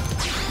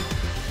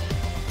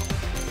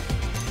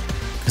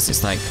 Because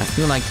it's like, I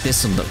feel like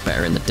this will look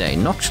better in the day.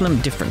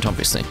 Noctulum different,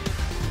 obviously.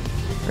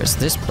 Whereas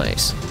this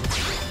place...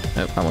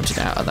 Oh, I wanted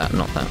out of that,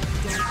 not that.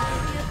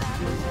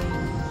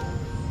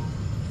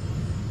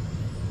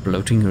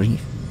 Floating reef.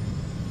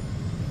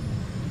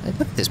 Hey,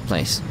 look at this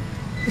place.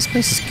 This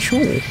place is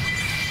cool.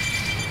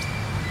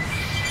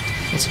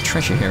 There's a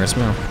treasure here as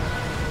well.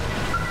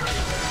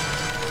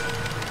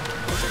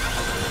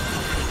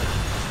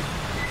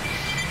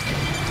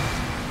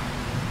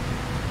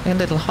 A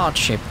little heart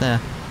shape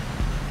there.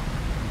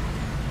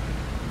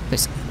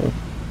 This is cool.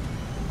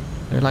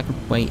 There's like a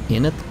way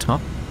in at the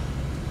top.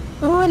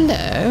 Oh,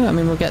 hello. I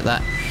mean, we'll get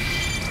that.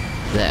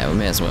 There, we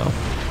may as well.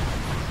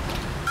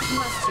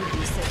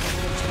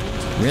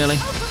 Really?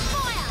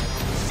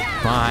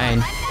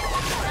 Fine.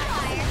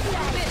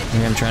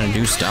 Maybe I'm trying to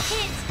do stuff.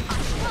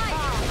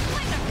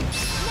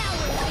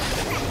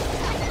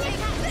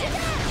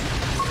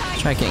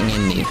 Try getting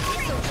in the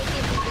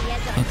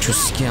extra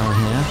skill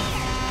here.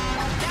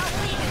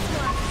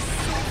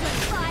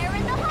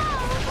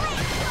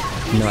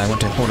 No, I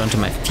want to hold on to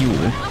my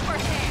fuel.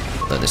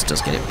 Though this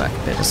does get it back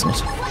a bit, doesn't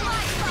it?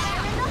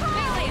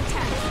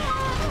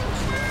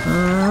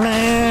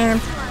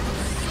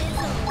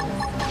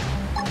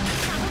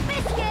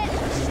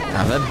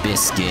 Have a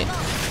biscuit.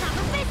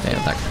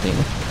 Failed that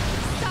completely.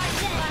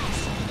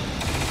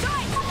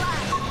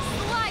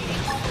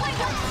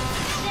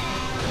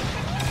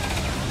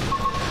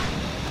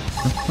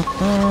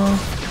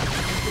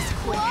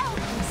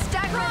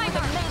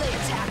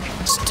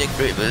 Stick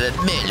with a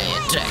melee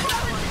attack.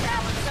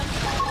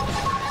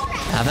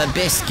 Have a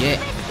biscuit.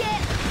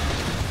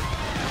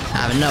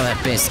 Have another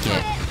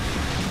biscuit.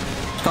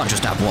 You can't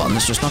just have one,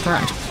 that's just not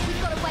right.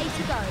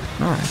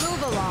 Alright.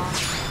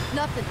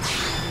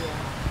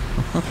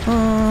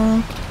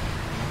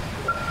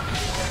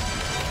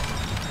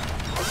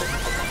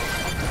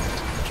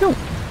 Cool.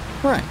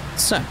 Right,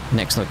 so,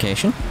 next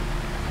location.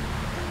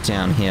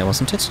 Down here,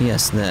 wasn't it?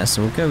 Yes, there,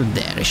 so we'll go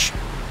there-ish.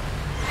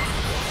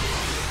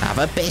 Have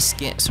a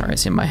biscuit. Sorry,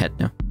 it's in my head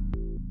now.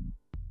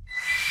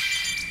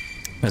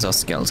 Where's our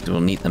skulls? Because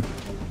we'll need them.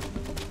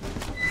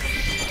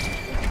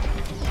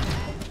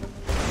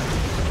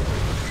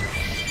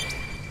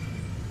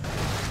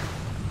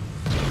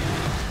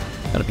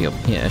 Gotta be up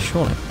here,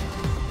 surely.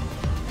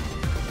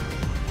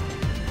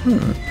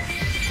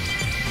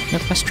 No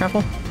fast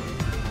travel?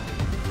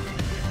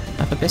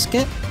 Have a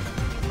biscuit?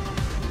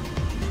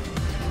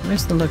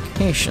 Where's the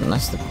location?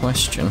 That's the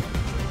question.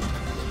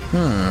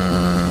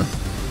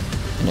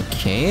 In a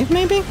cave,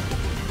 maybe?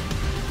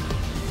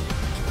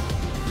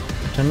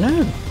 I don't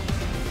know.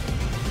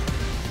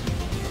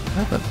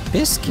 Have a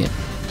biscuit?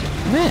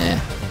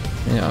 Where?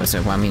 Oh,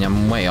 so, I mean,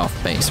 I'm way off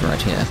base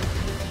right here.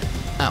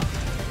 Oh.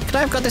 Could I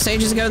have got this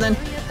ages ago, then?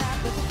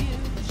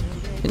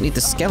 Didn't need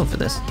the scale for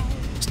this.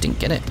 Just didn't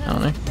get it. I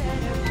don't know.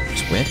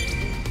 It's weird.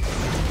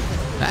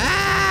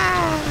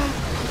 Ah!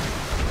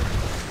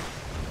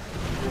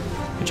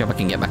 Good job I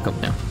can get back up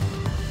now.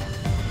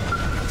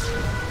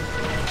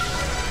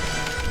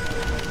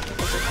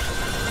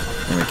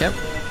 There we go.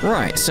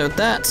 Right, so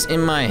that's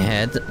in my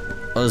head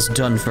us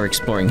done for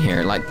exploring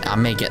here. Like, I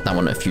may get that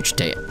one at a future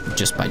date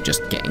just by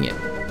just getting it.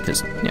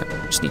 Because, you know,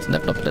 just need to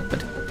level up a little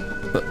bit.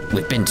 But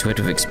we've been to it,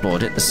 we've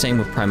explored it. The same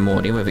with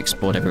Primordia, we've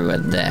explored everywhere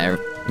there.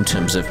 In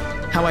terms of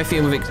how I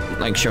feel with,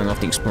 like, showing off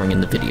the exploring in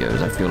the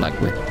videos. I feel like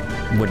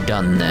we're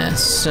done there.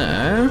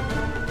 So,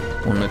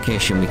 one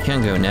location we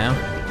can go now.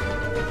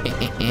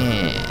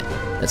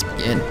 Let's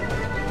begin.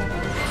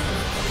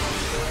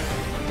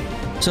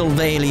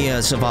 Sylvalia,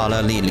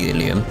 Zavala,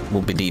 Lilium.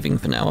 We'll be leaving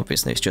for now,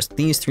 obviously. It's just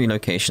these three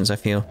locations, I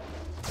feel.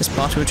 This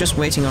part, we were just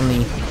waiting on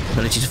the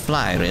ability to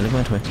fly, really,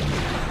 weren't we?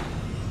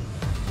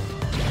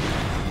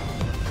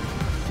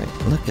 Wait,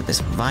 look at this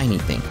viney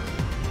thing.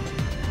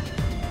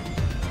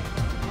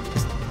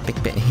 This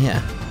big bit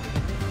here.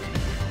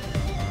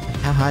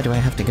 How high do I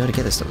have to go to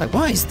get this? Like,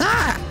 what is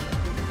that?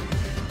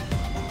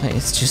 Like,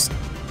 it's just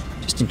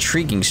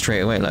intriguing straight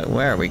away. Like,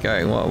 where are we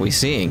going? What are we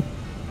seeing?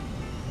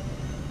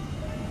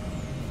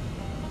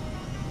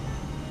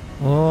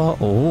 Oh,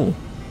 oh.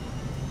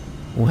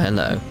 Oh,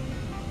 hello.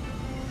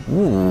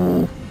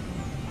 Ooh.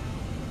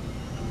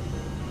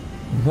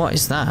 What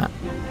is that?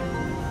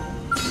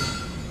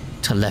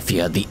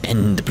 Telethia, the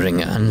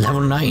Endbringer, and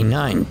level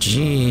 99.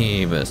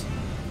 Jeebus.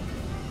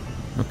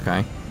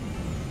 Okay.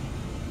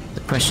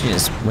 The question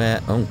is,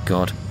 where... Oh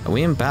god. Are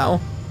we in battle?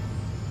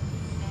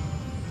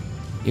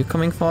 You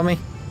coming for me?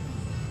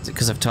 Is it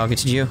because I've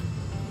targeted you?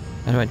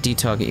 How do I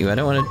de-target you? I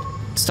don't want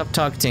to... Stop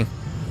targeting.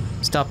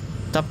 Stop.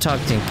 Stop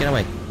targeting. Get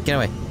away. Get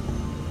away.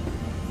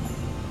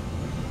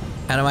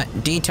 How do I...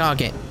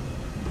 De-target.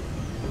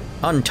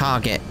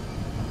 On-target.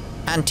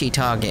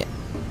 Anti-target.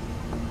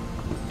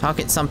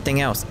 Target something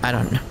else. I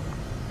don't know.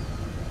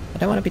 I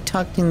don't want to be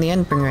targeting the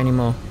Endbringer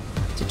anymore.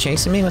 Is it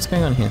chasing me? What's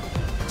going on here?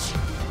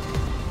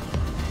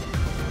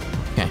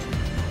 Okay.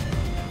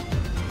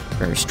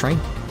 Very strange.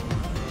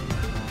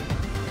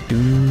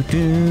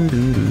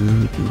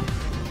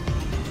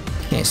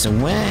 Okay, so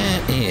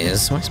where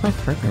is... Why is my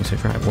program so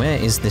dry? Where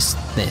is this?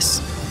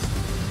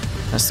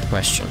 That's the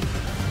question.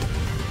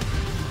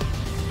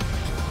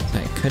 So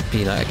it could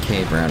be like a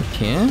cave around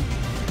here.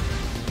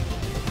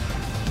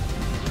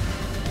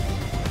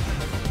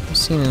 I've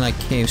seen like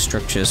cave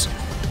structures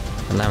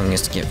allowing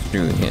us to get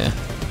through here.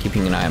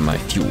 Keeping an eye on my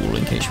fuel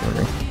in case you're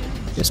wondering.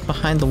 It's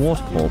behind the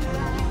waterfall.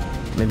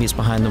 Maybe it's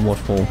behind the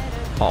waterfall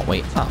part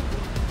way up.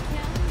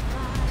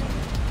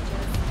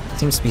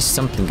 Seems to be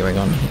something going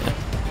on here.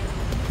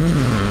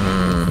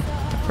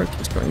 My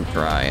program is going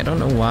dry. I don't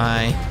know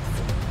why.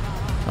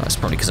 Oh, it's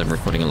probably because I'm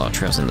recording a lot of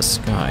trails in the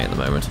sky at the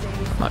moment.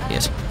 That might be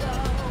it.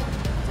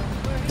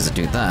 Because I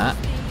do that.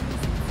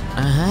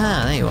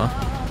 Aha, there you are.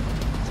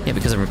 Yeah,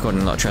 because I'm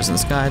recording a lot of trails in the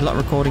sky, a lot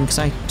of recording because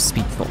I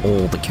speak for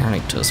all the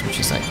characters, which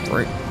is like,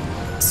 great.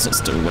 It's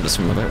just doing what it's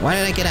from about. Why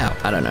did I get out?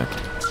 I don't know.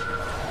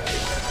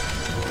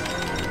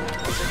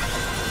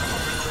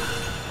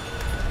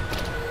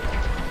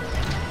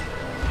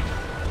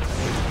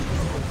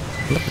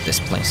 Look at this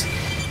place. I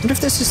wonder if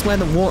this is where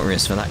the water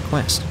is for that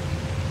quest.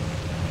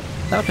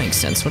 That would make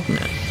sense, wouldn't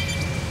it?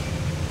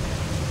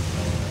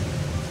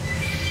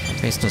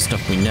 Based on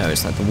stuff we know,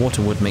 it's like the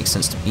water would make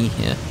sense to be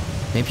here.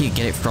 Maybe you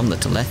get it from the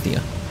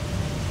Telethia.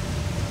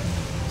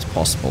 It's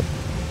possible.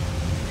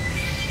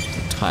 It's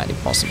entirely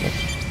possible.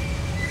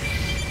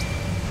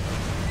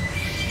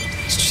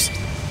 It's just...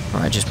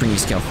 Alright, just bring your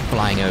scale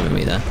flying over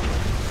me there.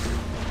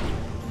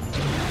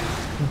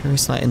 Very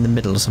slight in the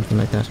middle or something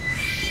like that.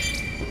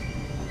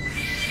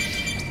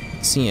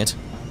 See it.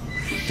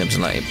 In terms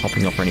of like it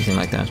popping up or anything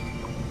like that.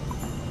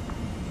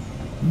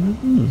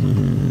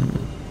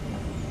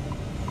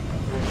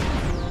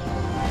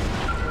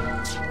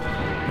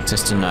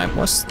 Access to knife.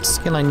 What's the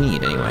skill I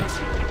need anyway?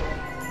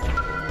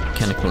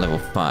 Mechanical level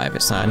 5.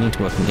 It's like I need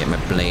to work and get my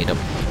blade up.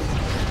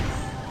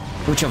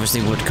 Which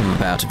obviously would come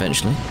about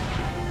eventually.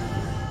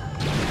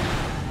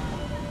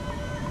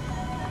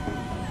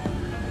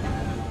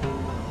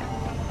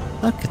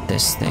 Look at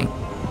this thing.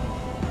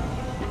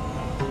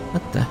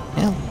 What the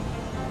hell?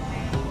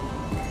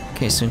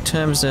 Okay, so in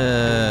terms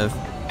of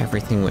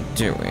everything we're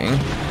doing,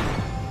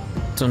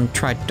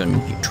 tried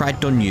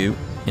you.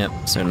 Yep,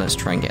 so let's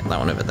try and get that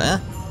one over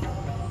there.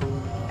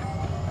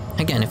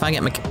 Again, if I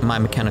get my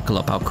mechanical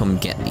up, I'll come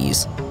get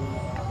these.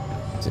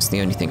 It's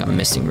the only thing I'm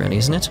missing, really,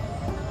 isn't it?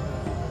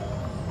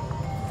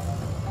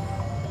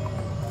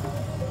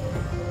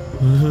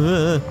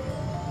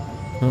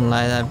 Don't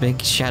like that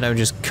big shadow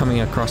just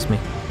coming across me.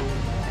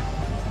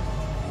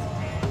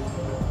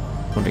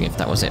 Wondering if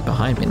that was it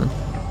behind me then.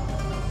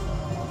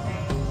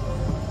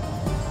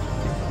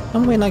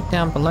 Somewhere like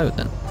down below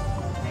then.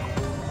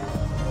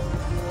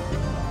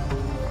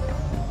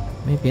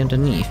 Maybe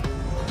underneath.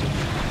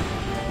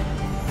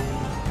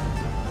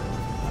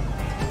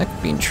 That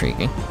could be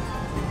intriguing.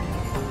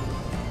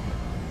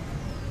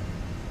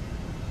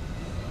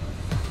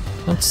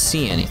 Don't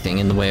see anything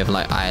in the way of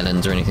like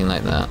islands or anything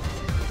like that.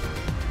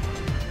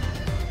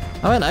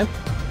 Oh hello.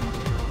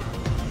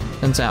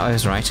 Turns out I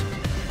was right.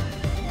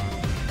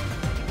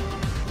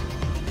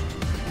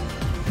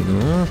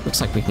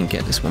 Looks like we can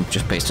get this one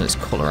just based on its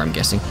colour, I'm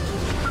guessing.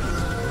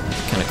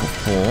 Mechanical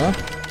 4.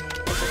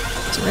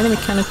 Is it really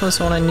mechanical?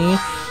 That's all I need?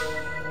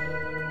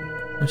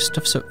 My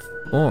stuff's at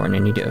 4 and I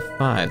need it at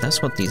 5.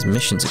 That's what these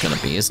missions are going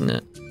to be, isn't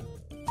it?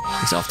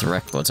 These off the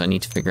records. I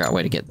need to figure out a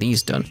way to get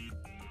these done.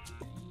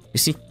 You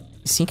see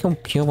a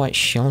pure white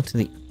shell to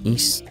the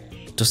east.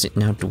 Does it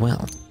now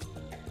dwell?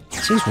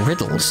 These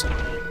riddles.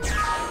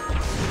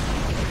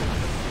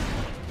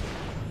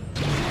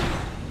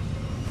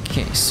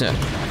 Okay, so...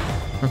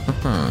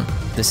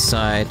 this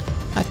side,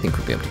 I think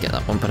we'll be able to get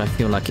that one, but I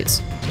feel like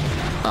it's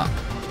up.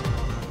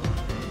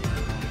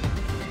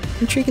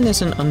 Intriguing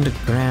there's an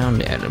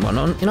underground area. Well,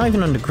 not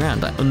even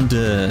underground, like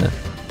under...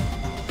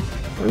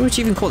 What would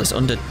you even call this?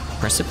 Under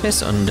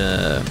precipice?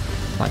 Under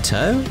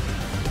plateau?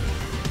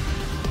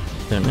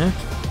 Don't know.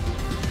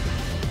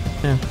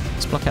 No,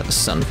 let's block out the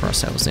sun for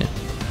ourselves here.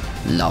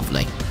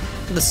 Lovely.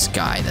 Look at the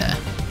sky there.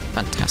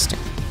 Fantastic.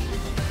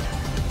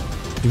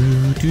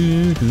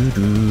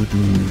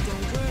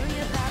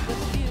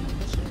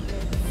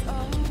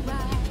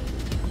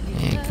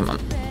 Yeah, come on.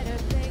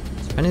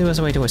 If only there was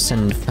a way to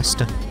ascend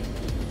faster.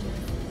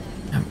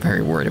 I'm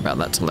very worried about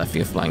that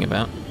Telethia flying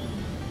about.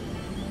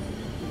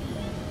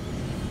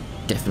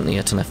 definitely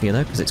a Telefia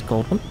though, because it's a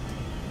gold one.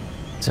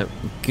 So,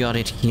 got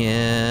it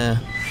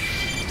here.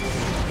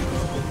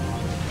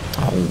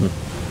 Oh,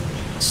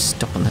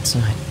 stop on that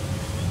side.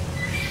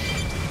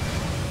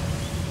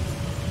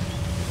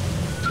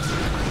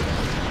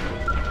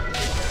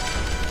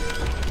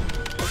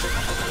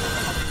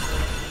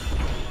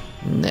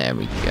 There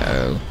we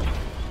go.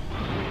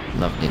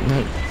 Lovely.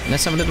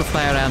 Let's have a little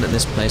fly around at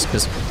this place,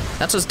 because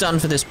that's what's done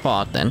for this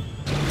part then.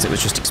 So it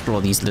was just explore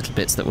these little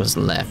bits that was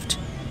left.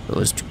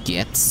 Those to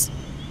get.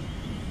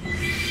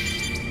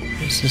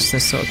 It's just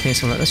this sort of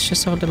case of like, let's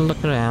just have a little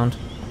look around.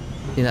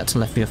 See that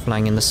Telefia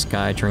flying in the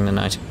sky during the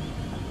night.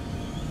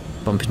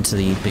 Bump into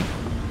the big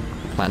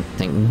plant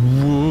thing.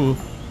 Whoa.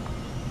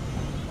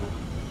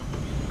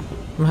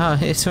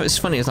 It's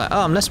funny, it's like,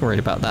 oh, I'm less worried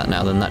about that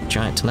now than that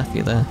giant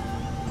Telefia there.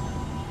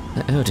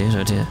 Oh dear,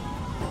 oh dear.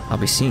 I'll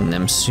be seeing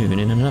them soon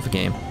in another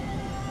game.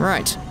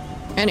 Right.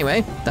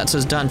 Anyway, that's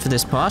us done for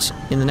this part.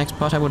 In the next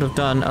part I would have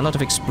done a lot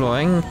of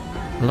exploring,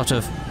 a lot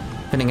of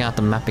filling out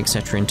the map,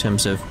 etc. in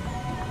terms of...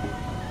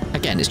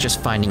 Again, it's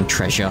just finding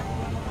treasure,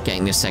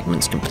 getting the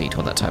segments complete,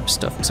 all that type of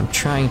stuff. Because I'm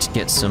trying to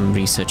get some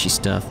researchy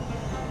stuff.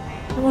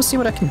 And we'll see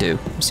what I can do.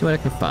 We'll see what I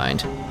can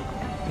find.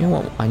 You know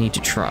what I need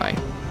to try?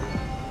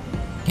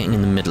 Getting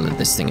in the middle of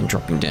this thing and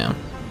dropping down.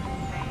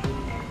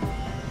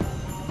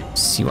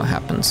 See what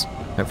happens.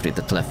 Hopefully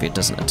the Telefia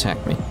doesn't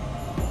attack me.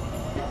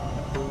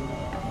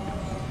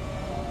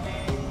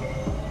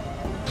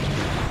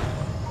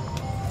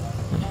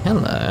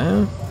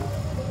 Hello.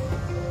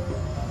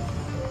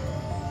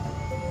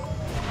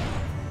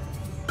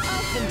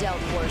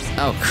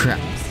 Oh crap.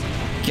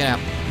 Get out.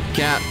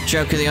 Get out.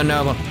 Joker the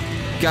Unknowable.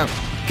 Go.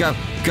 Go.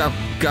 Go.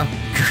 Go.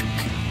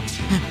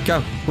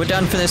 Go. We're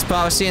done for this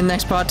part. We'll see you in the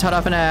next part.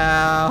 Ta-da for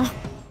now.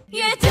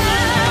 You're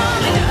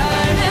down and